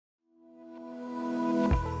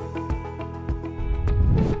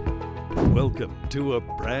Welcome to a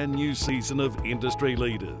brand new season of Industry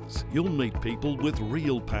Leaders. You'll meet people with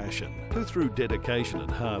real passion who through dedication and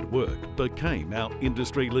hard work became our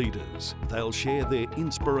industry leaders. They'll share their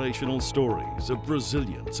inspirational stories of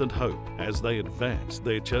resilience and hope as they advance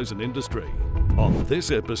their chosen industry. On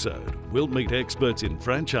this episode, we'll meet experts in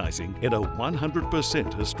franchising in a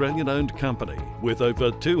 100% Australian-owned company with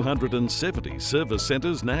over 270 service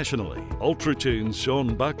centres nationally. UltraTune's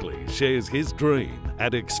Sean Buckley shares his dream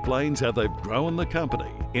and explains how they've grown the company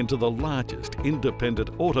into the largest independent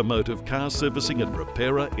automotive car servicing and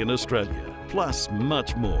repairer in Australia. Plus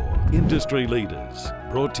much more. Industry Leaders,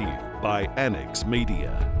 brought to you by Annex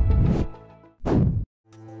Media.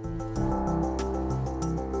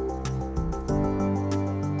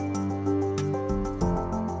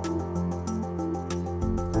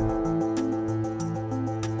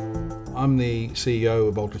 I'm the CEO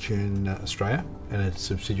of UltraTune Australia and its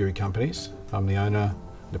subsidiary companies. I'm the owner,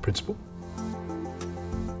 the principal.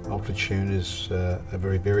 UltraTune is a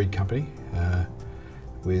very varied company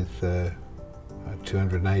with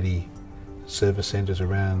 280 service centres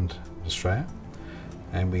around Australia,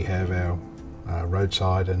 and we have our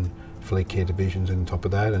roadside and fleet care divisions on top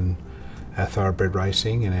of that, and our thoroughbred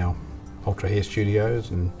racing and our Ultra Hair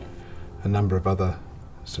Studios and a number of other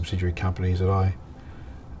subsidiary companies that I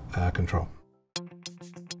control.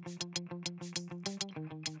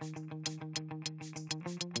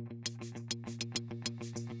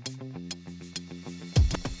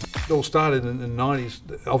 It all started in the 90s.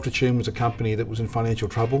 UltraTune was a company that was in financial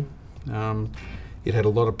trouble. It had a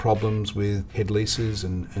lot of problems with head leases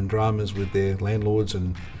and dramas with their landlords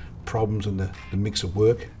and problems in the mix of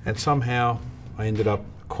work. And somehow I ended up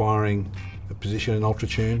acquiring a position in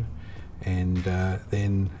UltraTune and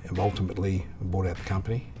then ultimately bought out the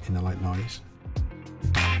company in the late 90s.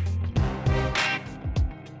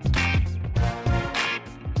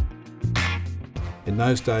 In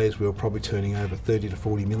those days we were probably turning over 30 to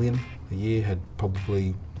 40 million a year, had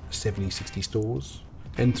probably 70, 60 stores.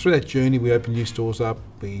 And through that journey we opened new stores up,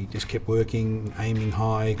 we just kept working, aiming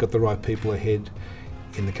high, got the right people ahead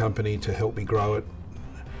in the company to help me grow it.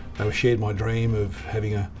 They shared my dream of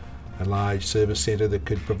having a large service centre that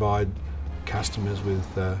could provide customers with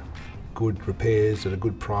good repairs at a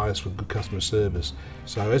good price with good customer service.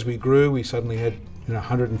 So as we grew, we suddenly had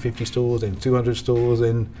 150 stores and 200 stores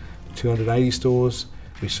and 280 stores.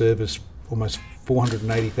 We service almost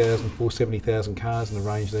 480,000, 470,000 cars in the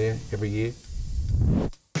range there every year.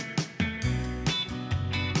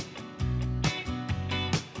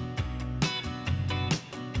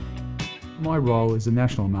 My role as the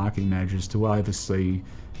National Marketing Manager is to oversee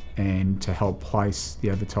and to help place the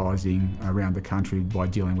advertising around the country by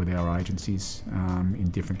dealing with our agencies in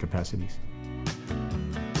different capacities.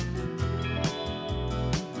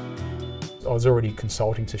 I was already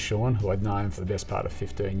consulting to Sean, who I'd known for the best part of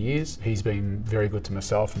 15 years. He's been very good to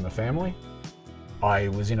myself and the family. I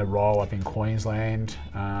was in a role up in Queensland,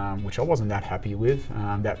 which I wasn't that happy with.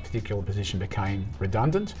 That particular position became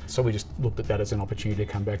redundant. So we just looked at that as an opportunity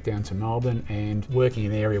to come back down to Melbourne, and working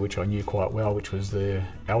in an area which I knew quite well, which was the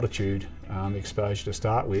altitude exposure to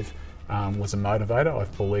start with, was a motivator. I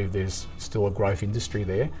believe there's still a growth industry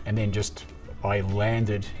there. And then I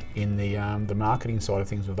landed in the marketing side of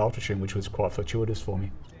things with UltraTune, which was quite fortuitous for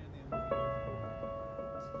me.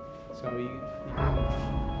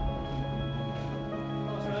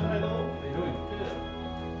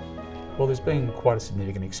 Well, there's been quite a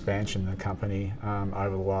significant expansion in the company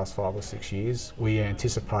over the last 5 or 6 years. We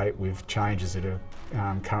anticipate with changes that are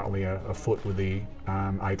currently afoot with the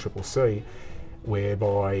ACCC,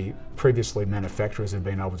 whereby previously manufacturers have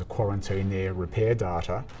been able to quarantine their repair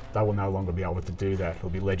data. They will no longer be able to do that. It will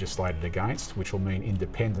be legislated against, which will mean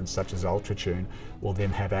independents such as UltraTune will then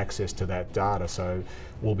have access to that data. So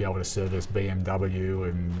we'll be able to service BMW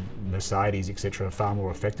and Mercedes, etc., far more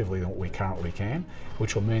effectively than what we currently can,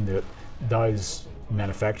 which will mean that those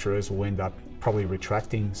manufacturers will end up probably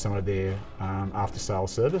retracting some of their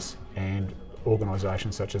after-sales service, and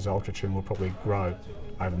organisations such as UltraTune will probably grow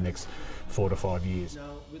over the next 4 to 5 years. Now,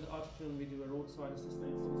 with UltraTune, we do a roadside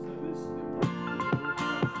assistance service.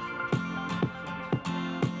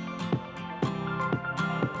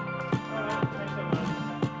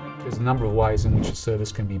 There's a number of ways in which a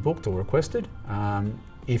service can be booked or requested.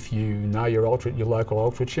 If you know your local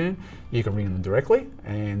UltraTune, you can ring them directly,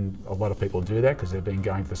 and a lot of people do that because they've been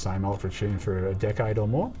going for the same UltraTune for a decade or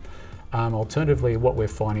more. Alternatively, what we're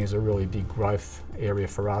finding is a really big growth area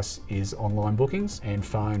for us is online bookings and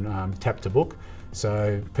phone tap to book.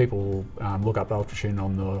 So people look up UltraTune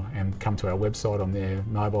and come to our website on their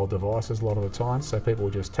mobile devices a lot of the time. So people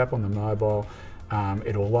will just tap on the mobile,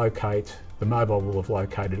 It'll locate, the mobile will have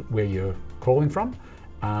located where you're calling from,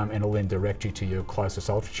 and it'll then direct you to your closest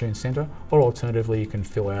ultratune centre, or alternatively you can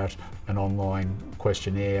fill out an online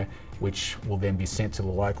questionnaire which will then be sent to the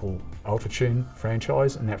local ultratune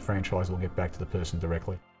franchise, and that franchise will get back to the person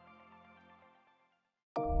directly.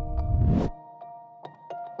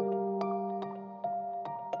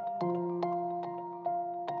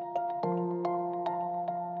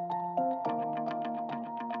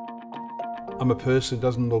 I'm a person who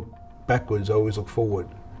doesn't look backwards, I always look forward.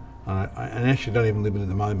 I actually don't even live in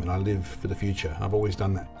the moment, I live for the future. I've always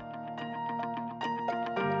done that.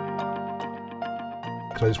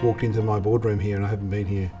 I just walked into my boardroom here, and I haven't been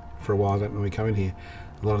here for a while. I don't normally come in here.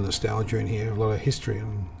 A lot of nostalgia in here, a lot of history,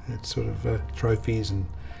 and it's sort of trophies and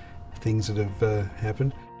things that have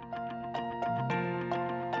happened.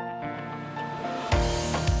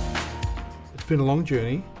 It's been a long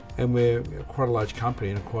journey, and we're quite a large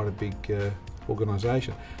company and quite a big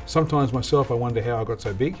organisation. Sometimes myself I wonder how I got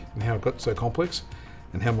so big and how it got so complex,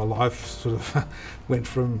 and how my life sort of went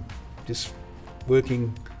from just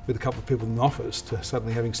working with a couple of people in the office to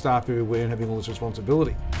suddenly having staff everywhere and having all this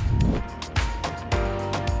responsibility.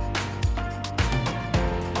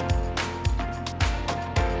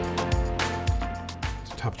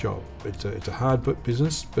 It's a tough job. It's a hard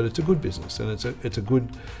business, but it's a good business, and it's a good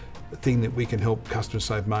thing that we can help customers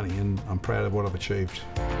save money, and I'm proud of what I've achieved.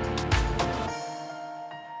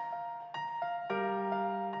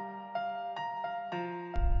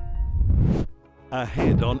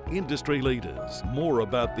 Ahead on Industry Leaders, more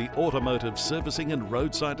about the automotive servicing and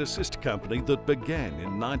roadside assist company that began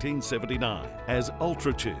in 1979. As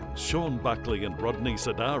UltraTunes, Sean Buckley and Rodney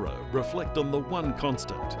Sodaro reflect on the one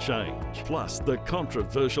constant, change, plus the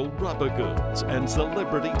controversial rubber goods and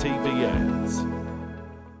celebrity TV ads.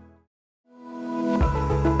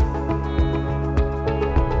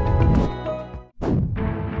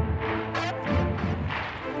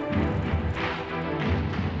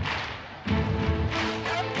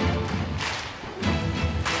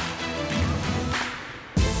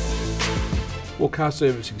 Well, car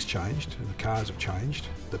servicing's changed, and the cars have changed,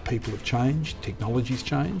 the people have changed, technology's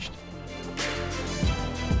changed.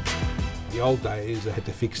 The old days, they had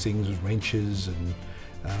to fix things with wrenches and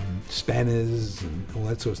spanners and all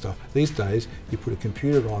that sort of stuff. These days, you put a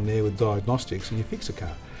computer on there with diagnostics and you fix a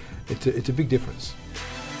car. It's a big difference.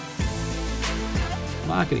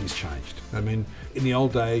 Marketing's changed. I mean, in the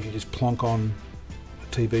old days, you just plonk on a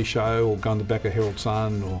TV show or go on the back of Herald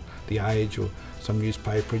Sun or The Age or some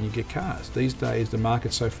newspaper and you get cars. These days the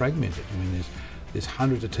market's so fragmented. I mean, there's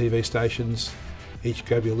hundreds of TV stations, each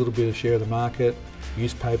give you a little bit of share of the market.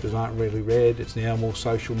 Newspapers aren't really read. It's now more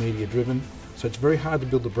social media driven. So it's very hard to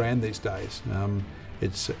build a brand these days.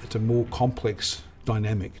 It's a more complex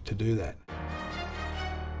dynamic to do that.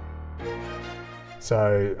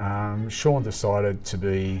 So Sean decided to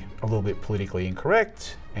be a little bit politically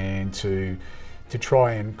incorrect and to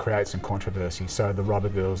try and create some controversy. So the Rubber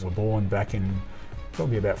Girls were born back in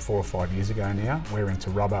probably about 4 or 5 years ago now. We're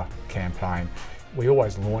into Rubber campaign. We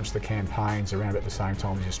always launch the campaigns around about the same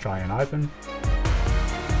time as the Australian Open.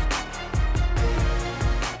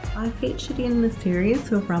 I featured in the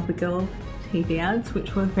series of Rubber Girl TV ads,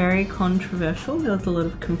 which were very controversial. There was a lot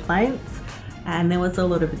of complaints and there was a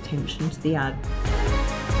lot of attention to the ad.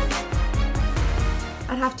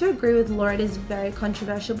 I'd have to agree with Laura, it is very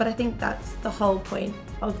controversial, but I think that's the whole point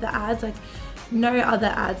of the ads. Like, no other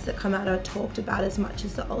ads that come out are talked about as much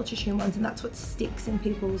as the UltraTune ones, and that's what sticks in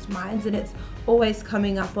people's minds, and it's always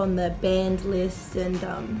coming up on the banned list and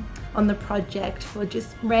on the project for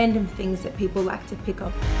just random things that people like to pick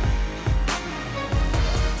up.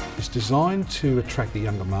 It's designed to attract the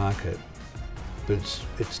younger market, but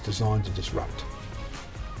it's designed to disrupt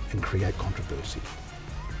and create controversy.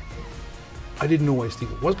 I didn't always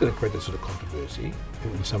think it was going to create that sort of controversy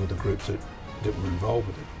in some of the groups that were involved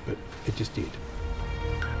with it, but it just did.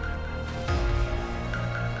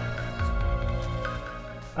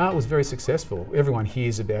 It was very successful. Everyone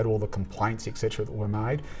hears about all the complaints, etc., that were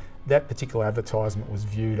made. That particular advertisement was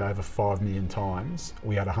viewed over 5 million times.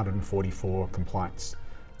 We had 144 complaints.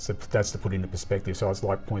 So that's to put into perspective. So it's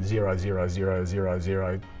like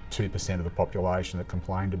 0.00002% of the population that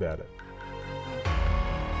complained about it.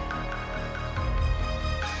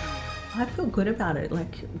 I feel good about it.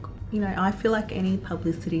 Like, you know, I feel like any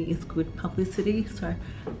publicity is good publicity. So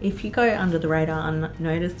if you go under the radar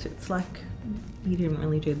unnoticed, it's like you didn't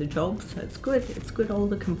really do the job. So it's good. It's good. All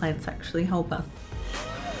the complaints actually help us.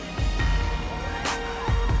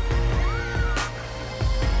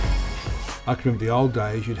 I can remember the old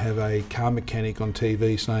days, you'd have a car mechanic on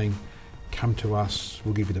TV saying, come to us,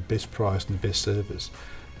 we'll give you the best price and the best service.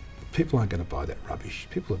 People aren't going to buy that rubbish.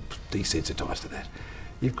 People are desensitised to that.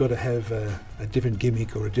 You've got to have a different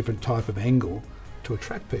gimmick or a different type of angle to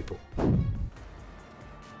attract people.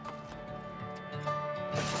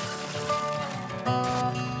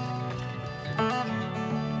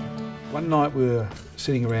 One night we were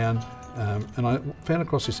sitting around and I found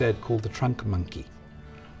across this ad called The Trunk Monkey. I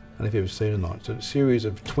don't know if you've ever seen it or not. It's a series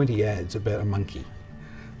of 20 ads about a monkey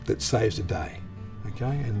that saves a day. Okay,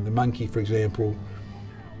 and the monkey, for example,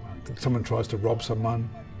 someone tries to rob someone,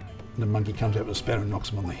 and the monkey comes out with a spanner and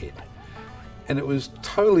knocks them on the head. And it was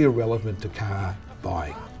totally irrelevant to car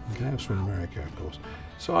buying. Okay, it was from America, of course.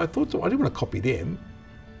 So I thought, I didn't want to copy them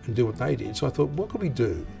and do what they did. So I thought, what could we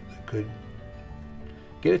do that could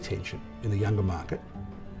get attention in the younger market,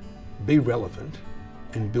 be relevant,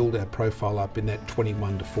 and build our profile up in that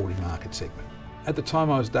 21 to 40 market segment. At the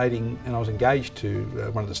time I was dating and I was engaged to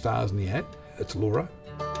one of the stars in the ad. It's Laura.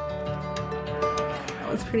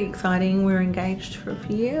 It was pretty exciting. We were engaged for a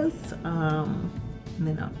few years and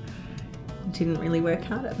then it didn't really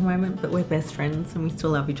work out at the moment, but we're best friends and we still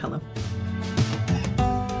love each other.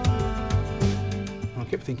 I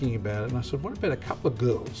kept thinking about it and I said, what about a couple of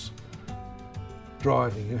girls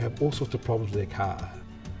driving who have all sorts of problems with their car,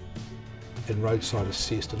 and roadside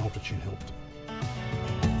assist and AltiTune helped.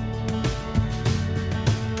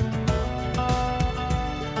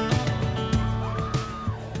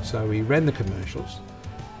 So we ran the commercials,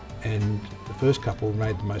 and the first couple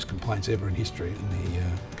made the most complaints ever in history in the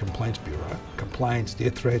Complaints Bureau. Complaints,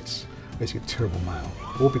 death threats, basically terrible mail.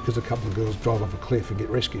 All because a couple of girls drive off a cliff and get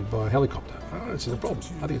rescued by a helicopter. Oh, this is a problem.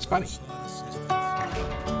 I think it's funny.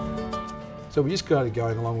 So we just started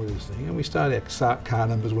going along with this thing, and we started, our car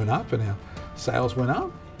numbers went up and our sales went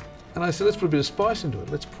up. And I said, let's put a bit of spice into it.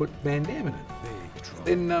 Let's put Van Damme in it.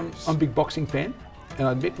 Then I'm a big boxing fan, and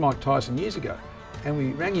I'd met Mike Tyson years ago. And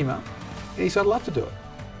we rang him up, and he said, I'd love to do it.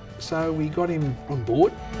 So we got him on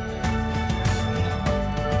board.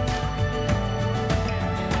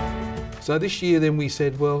 So this year then we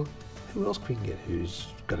said, well, who else can we get who's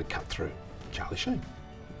got to cut through? Charlie Sheen.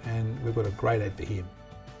 And we've got a great ad for him.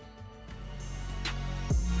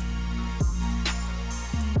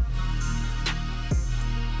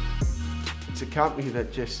 It's a company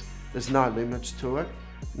that just, there's no limits to it.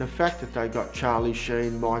 And the fact that they got Charlie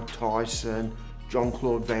Sheen, Mike Tyson,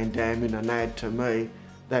 Jean-Claude Van Damme in an ad, to me,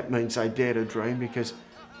 that means they dare to dream, because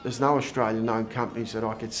there's no Australian-owned companies that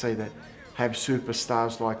I could see that have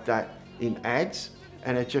superstars like that in ads.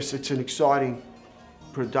 And it's an exciting,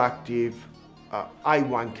 productive,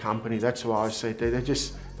 A1 company. That's why I see it there.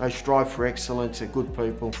 They strive for excellence. They're good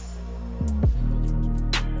people.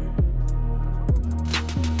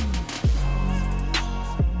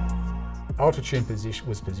 AltiTune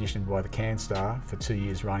was positioned by the CanStar for 2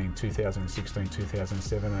 years running,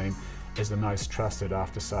 2016-2017, as the most trusted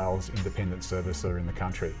after-sales independent servicer in the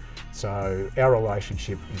country. So our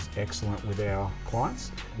relationship is excellent with our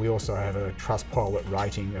clients. We also have a Trustpilot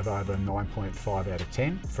rating of over 9.5 out of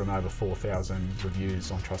 10 from over 4,000 reviews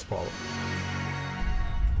on Trustpilot.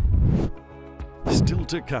 Still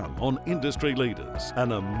to come on Industry Leaders,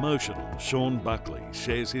 an emotional Sean Buckley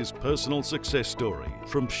shares his personal success story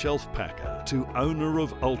from shelf packer to owner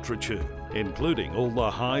of AltiTune, including all the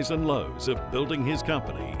highs and lows of building his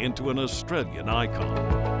company into an Australian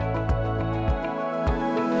icon.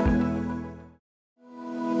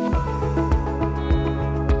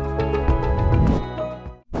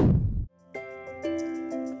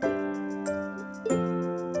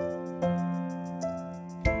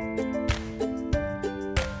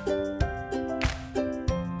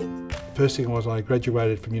 First thing was I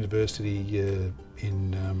graduated from university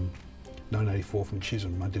in 1984 from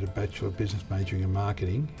Chisholm. I did a Bachelor of Business majoring in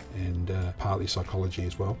marketing and partly psychology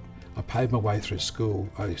as well. I paid my way through school.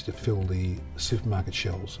 I used to fill the supermarket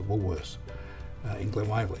shelves of Woolworths in Glen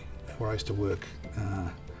Waverley, where I used to work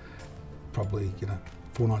probably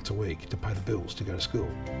 4 nights a week to pay the bills to go to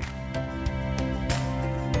school.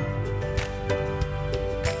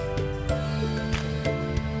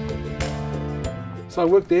 So I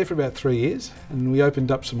worked there for about 3 years, and we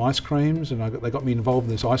opened up some ice creams, and they got me involved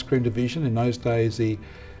in this ice cream division. In those days, the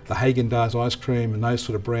Haagen-Dazs ice cream and those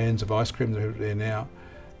sort of brands of ice cream that are there now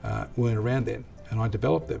weren't around then, and I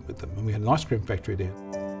developed them with them, and we had an ice cream factory there.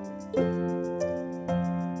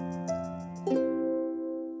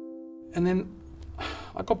 And then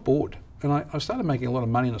I got bored, and I started making a lot of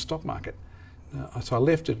money in the stock market. So I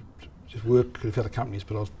left to just work with other companies,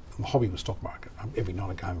 but my hobby was stock market. Every night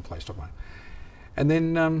I'd go home and play stock market. And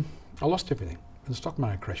then I lost everything, and the stock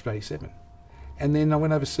market crashed for 87. And then I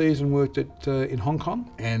went overseas and worked in Hong Kong,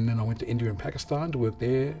 and then I went to India and Pakistan to work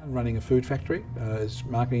there, running a food factory as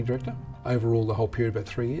marketing director. Overall, the whole period, about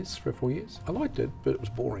 3 years, 3 or 4 years. I liked it, but it was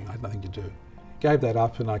boring. I had nothing to do. Gave that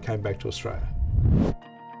up and I came back to Australia.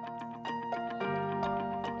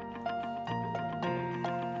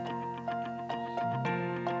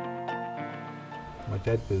 My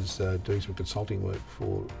dad was doing some consulting work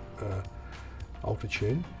for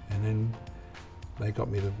Ultratune, and then they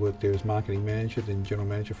got me to work there as marketing manager, then general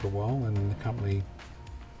manager for a while, and the company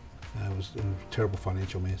was in a terrible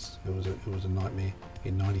financial mess. It was a nightmare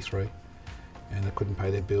in '93, and they couldn't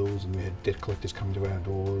pay their bills, and we had debt collectors coming to our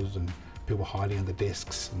doors, and people hiding under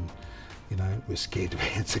desks, and you know, we're scared to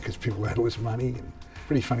answer because people had all this money. And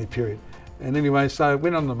pretty funny period. And anyway, so I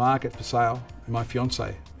went on the market for sale. My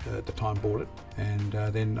fiance at the time bought it, and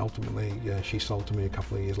then ultimately she sold to me a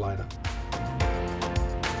couple of years later.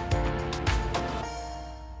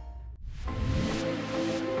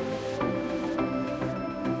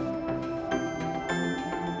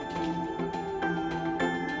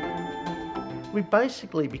 We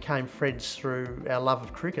basically became friends through our love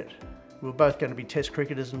of cricket. We were both going to be Test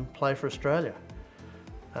cricketers and play for Australia.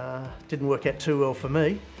 Didn't work out too well for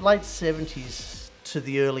me. Late 70s to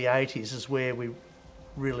the early 80s is where we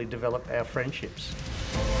really developed our friendships.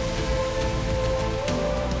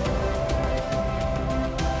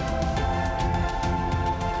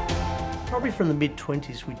 Probably from the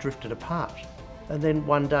mid-20s we drifted apart. And then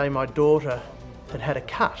one day my daughter had a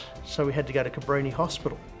cut, so we had to go to Cabrini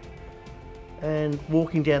Hospital. And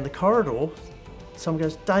walking down the corridor, someone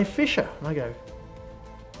goes, "Dave Fisher." And I go,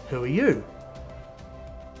 "Who are you?"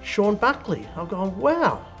 "Sean Buckley." I'm going,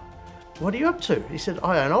 "Wow, what are you up to?" He said,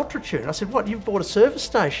 "I own Ultratune." I said, "What, you've bought a service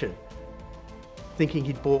station?" Thinking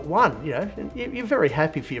he'd bought one, you know, and you're very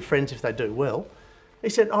happy for your friends if they do well. He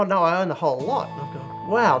said, "Oh no, I own the whole lot." And I've gone,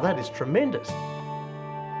 "Wow, that is tremendous."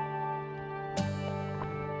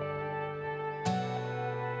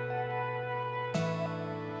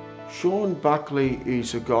 Sean Buckley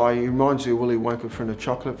is a guy, he reminds me of Willy Wonka from the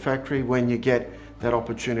Chocolate Factory. When you get that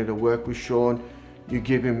opportunity to work with Sean, you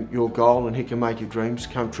give him your goal and he can make your dreams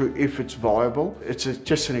come true if it's viable. It's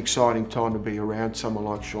just an exciting time to be around someone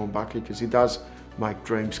like Sean Buckley because he does make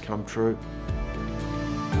dreams come true.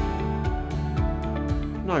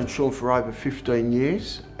 I've known Sean for over 15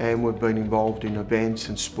 years and we've been involved in events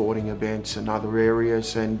and sporting events and other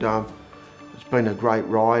areas, and it's been a great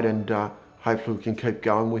ride, and hopefully we can keep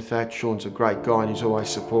going with that. Sean's a great guy and he's always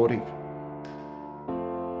supportive.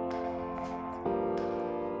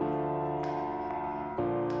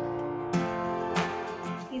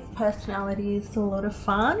 His personality is a lot of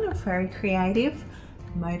fun, very creative,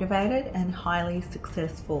 motivated and highly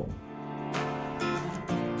successful.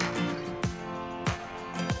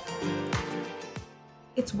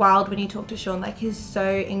 It's wild when you talk to Sean, like he's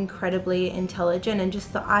so incredibly intelligent, and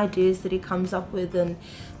just the ideas that he comes up with and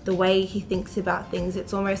the way he thinks about things,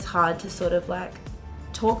 it's almost hard to sort of like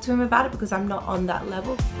talk to him about it because I'm not on that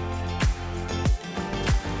level.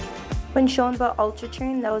 When Sean bought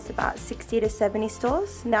Ultratune, there was about 60 to 70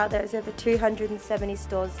 stores. Now there's over 270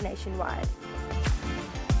 stores nationwide.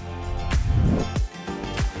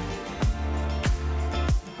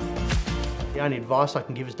 The only advice I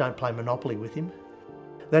can give is don't play Monopoly with him.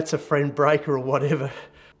 That's a friend breaker or whatever.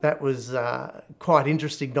 That was quite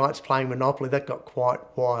interesting nights playing Monopoly. That got quite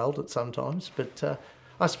wild at sometimes, but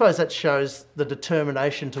I suppose that shows the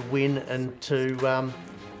determination to win and to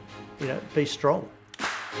you know, be strong.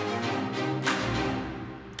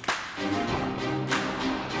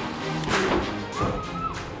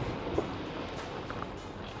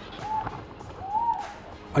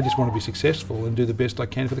 I just want to be successful and do the best I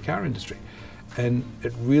can for the car industry. And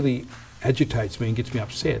it really agitates me and gets me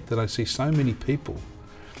upset that I see so many people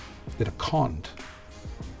that are conned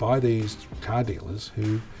by these car dealers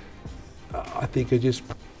who I think are just,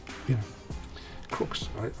 you know, crooks.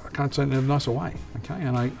 I can't say it in a nicer way, okay?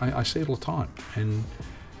 And I see it all the time, and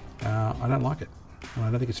I don't like it, and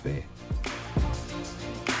I don't think it's fair.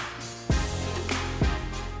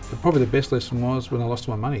 But probably the best lesson was when I lost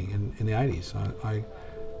my money in the 80s.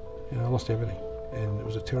 You know, I lost everything, and it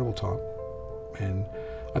was a terrible time. And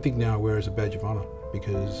I think now I wear it as a badge of honour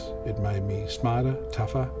because it made me smarter,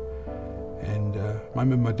 tougher. And I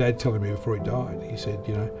remember my dad telling me before he died, he said,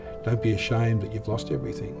 you know, don't be ashamed that you've lost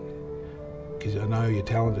everything, because I know you're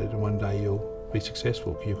talented and one day you'll be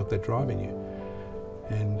successful because you've got that drive in you.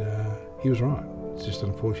 And he was right. It's just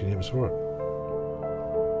unfortunate he never saw it.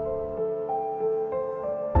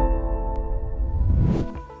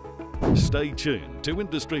 Stay tuned to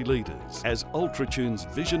Industry Leaders as Ultratune's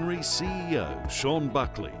visionary CEO, Sean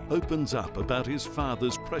Buckley, opens up about his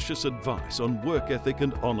father's precious advice on work ethic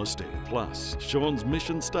and honesty, plus Sean's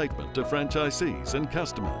mission statement to franchisees and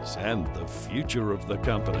customers, and the future of the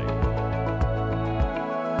company.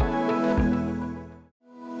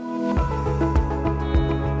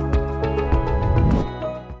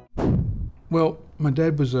 Well, my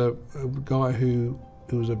dad was a guy who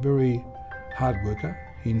was a very hard worker.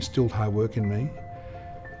 He instilled hard work in me,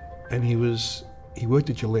 and he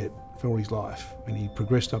worked at Gillette for all his life, and he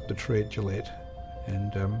progressed up the tree at Gillette,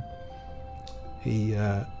 and he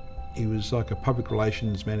was like a public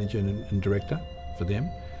relations manager and director for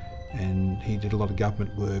them, and he did a lot of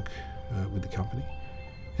government work with the company,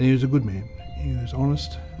 and he was a good man. He was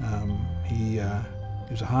honest. He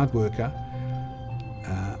was a hard worker,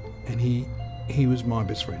 and he was my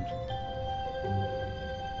best friend.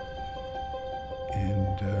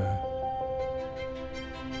 And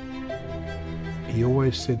he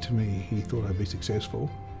always said to me he thought I'd be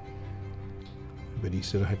successful, but he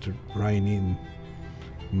said I had to rein in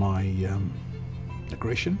my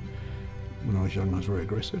aggression. When I was young, I was very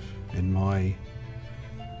aggressive, and I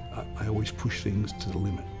always push things to the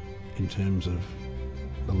limit in terms of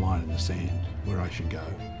the line in the sand where I should go.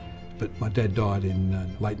 But my dad died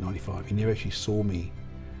in late '95. He never actually saw me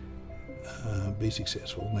be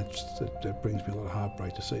successful, and that brings me a lot of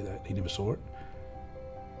heartbreak to see that. He never saw it.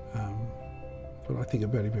 But I think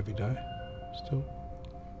about him every day, still.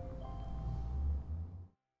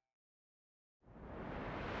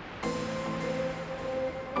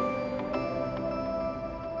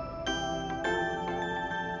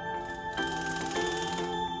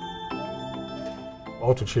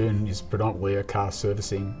 Ultratune is predominantly a car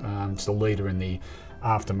servicing. It's the leader in the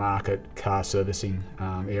aftermarket car servicing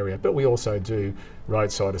area, but we also do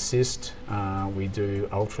roadside assist, we do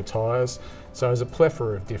ultra tyres, so there's a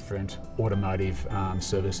plethora of different automotive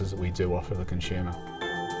services that we do offer the consumer.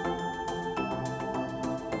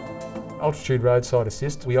 Ultratune Roadside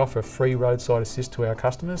Assist, we offer free roadside assist to our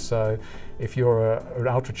customers, so if you're an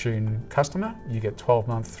Ultratune customer, you get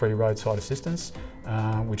 12-month free roadside assistance,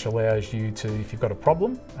 which allows you to, if you've got a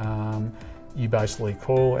problem, you basically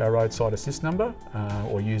call our roadside assist number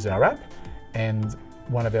or use our app, and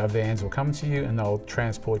one of our vans will come to you and they'll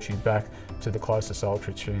transport you back to the closest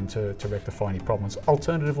Ultratune to rectify any problems.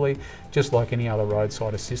 Alternatively, just like any other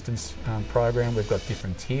roadside assistance program, we've got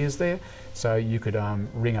different tiers there. So you could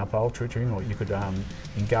ring up Ultratune, or you could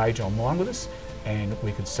engage online with us, and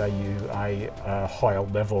we could say you a higher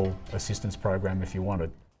level assistance program if you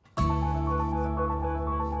wanted.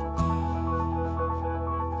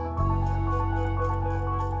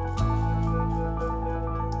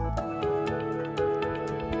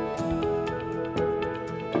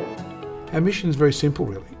 Our mission is very simple,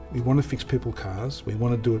 really. We want to fix people's cars. We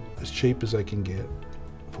want to do it as cheap as they can get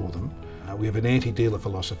for them. We have an anti-dealer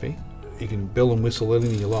philosophy. You can bell and whistle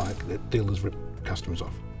anything you like, that dealers rip customers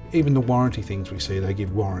off. Even the warranty things we see, they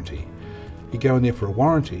give warranty. You go in there for a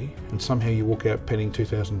warranty and somehow you walk out paying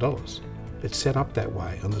 $2,000. It's set up that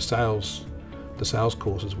way on the sales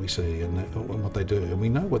courses we see and what they do. And we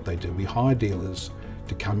know what they do. We hire dealers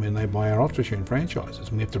to come in, they buy our Ultratune franchises,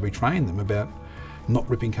 and we have to retrain them about not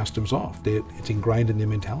ripping customers off. It's ingrained in their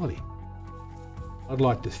mentality. I'd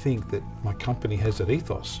like to think that my company has that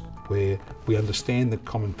ethos where we understand the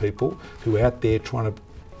common people who are out there trying to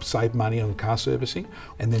save money on car servicing,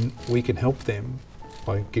 and then we can help them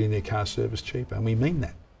by getting their car serviced cheaper, and we mean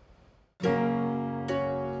that.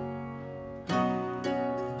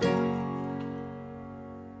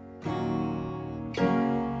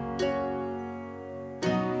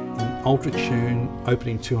 Ultratune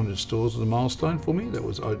opening 200 stores was a milestone for me.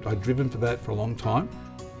 I'd driven for that for a long time.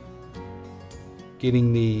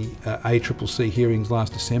 Getting the ACCC hearings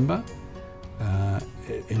last December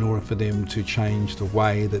in order for them to change the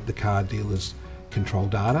way that the car dealers control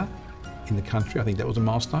data in the country, I think that was a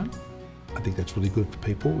milestone. I think that's really good for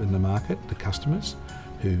people in the market, the customers,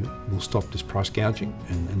 who will stop this price gouging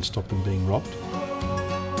and stop them being robbed.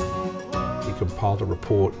 He compiled a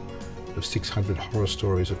report of 600 horror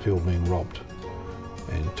stories of people being robbed,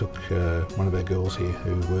 and it took one of our girls here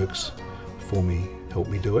who works for me, helped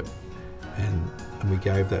me do it, and we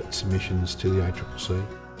gave that submissions to the ACCC.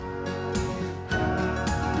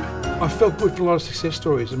 I felt good for a lot of success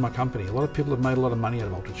stories in my company. A lot of people have made a lot of money out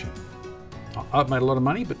of Ultratune. I've made a lot of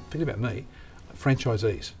money, but think about me,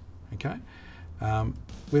 franchisees, okay?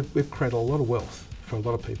 We've created a lot of wealth for a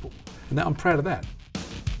lot of people, and I'm proud of that.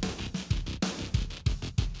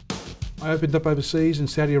 I opened up overseas in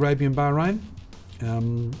Saudi Arabia and Bahrain.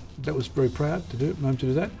 That was very proud to do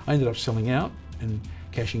that. I ended up selling out and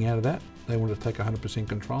cashing out of that. They wanted to take 100%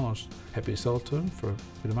 control. I was happy to sell it to them for a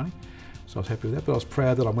bit of money. So I was happy with that, but I was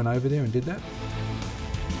proud that I went over there and did that.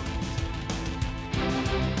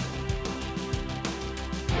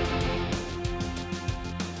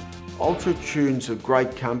 Ultra Tune's a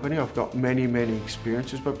great company. I've got many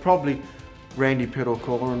experiences, but probably Randy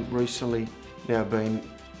Peddle-Corrin recently now been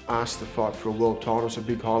asked to fight for a world title is a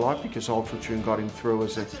big highlight because Ultra Tune got him through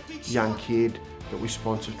as a young kid that we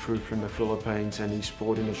sponsored through from the Philippines, and he's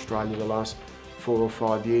fought in Australia the last 4 or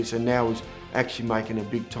 5 years, and now he's actually making a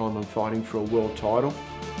big time and fighting for a world title.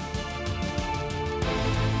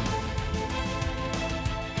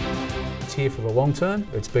 It's here for the long term.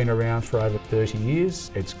 It's been around for over 30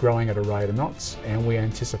 years. It's growing at a rate of knots, and we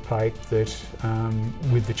anticipate that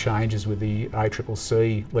with the changes with the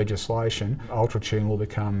ACCC legislation, Ultra Tune will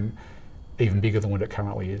become even bigger than what it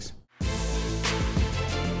currently is.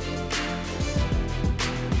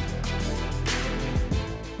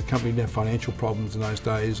 The company didn't have financial problems in those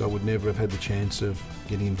days. I would never have had the chance of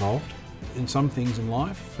getting involved. In some things in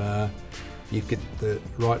life, you get the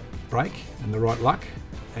right break and the right luck,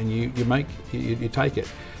 and you take it.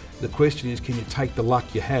 The question is, can you take the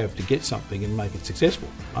luck you have to get something and make it successful?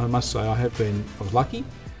 I must say I was lucky,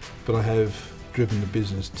 but I have driven the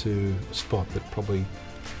business to a spot that probably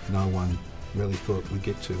no one really thought we'd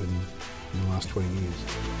get to in the last 20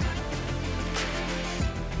 years.